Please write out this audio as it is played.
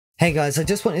Hey guys, I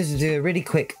just wanted to do a really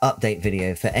quick update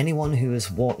video for anyone who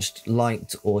has watched,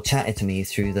 liked or chatted to me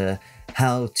through the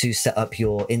how to set up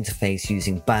your interface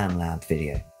using Bandlab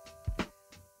video.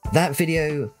 That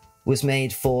video was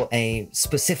made for a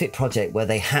specific project where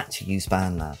they had to use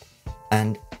Bandlab.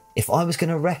 And if I was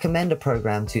going to recommend a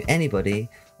program to anybody,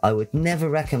 I would never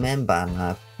recommend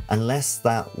Bandlab unless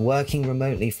that working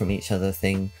remotely from each other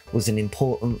thing was an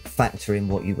important factor in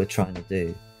what you were trying to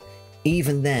do.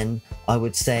 Even then, I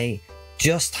would say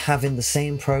just having the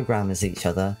same program as each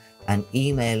other and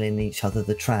emailing each other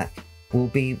the track will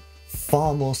be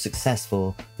far more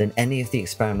successful than any of the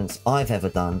experiments I've ever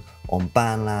done on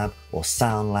Bandlab or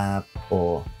SoundLab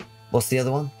or what's the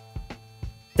other one?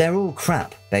 They're all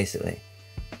crap, basically.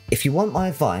 If you want my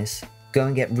advice, go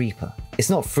and get Reaper. It's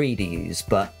not free to use,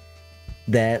 but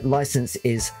their license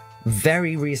is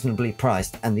very reasonably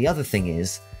priced, and the other thing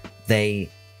is they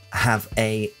have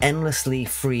a endlessly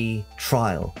free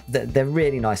trial. They're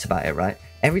really nice about it, right?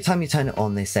 Every time you turn it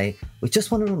on, they say, we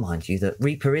just want to remind you that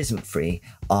Reaper isn't free.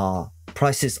 Our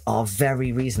prices are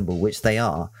very reasonable, which they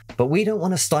are, but we don't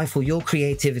want to stifle your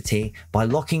creativity by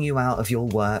locking you out of your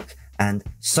work. And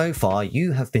so far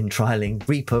you have been trialing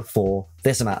Reaper for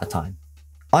this amount of time.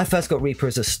 I first got Reaper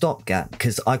as a stopgap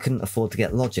because I couldn't afford to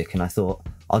get Logic, and I thought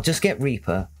I'll just get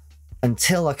Reaper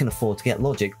until I can afford to get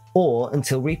Logic, or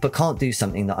until Reaper can't do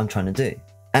something that I'm trying to do.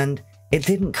 And it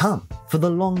didn't come for the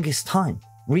longest time.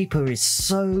 Reaper is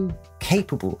so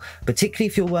capable, particularly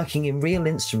if you're working in real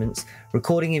instruments,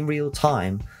 recording in real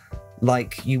time,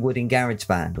 like you would in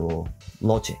GarageBand or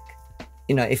Logic.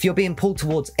 You know, if you're being pulled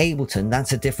towards Ableton,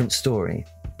 that's a different story.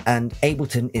 And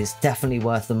Ableton is definitely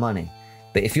worth the money.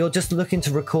 But if you're just looking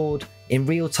to record in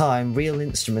real time, real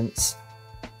instruments,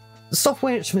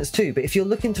 software instruments too, but if you're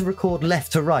looking to record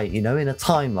left to right, you know, in a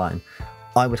timeline,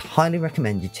 I would highly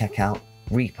recommend you check out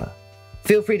Reaper.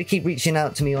 Feel free to keep reaching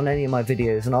out to me on any of my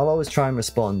videos and I'll always try and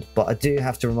respond, but I do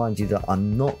have to remind you that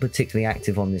I'm not particularly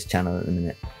active on this channel at the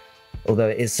minute, although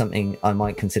it is something I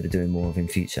might consider doing more of in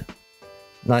future.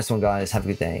 Nice one guys, have a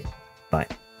good day, bye.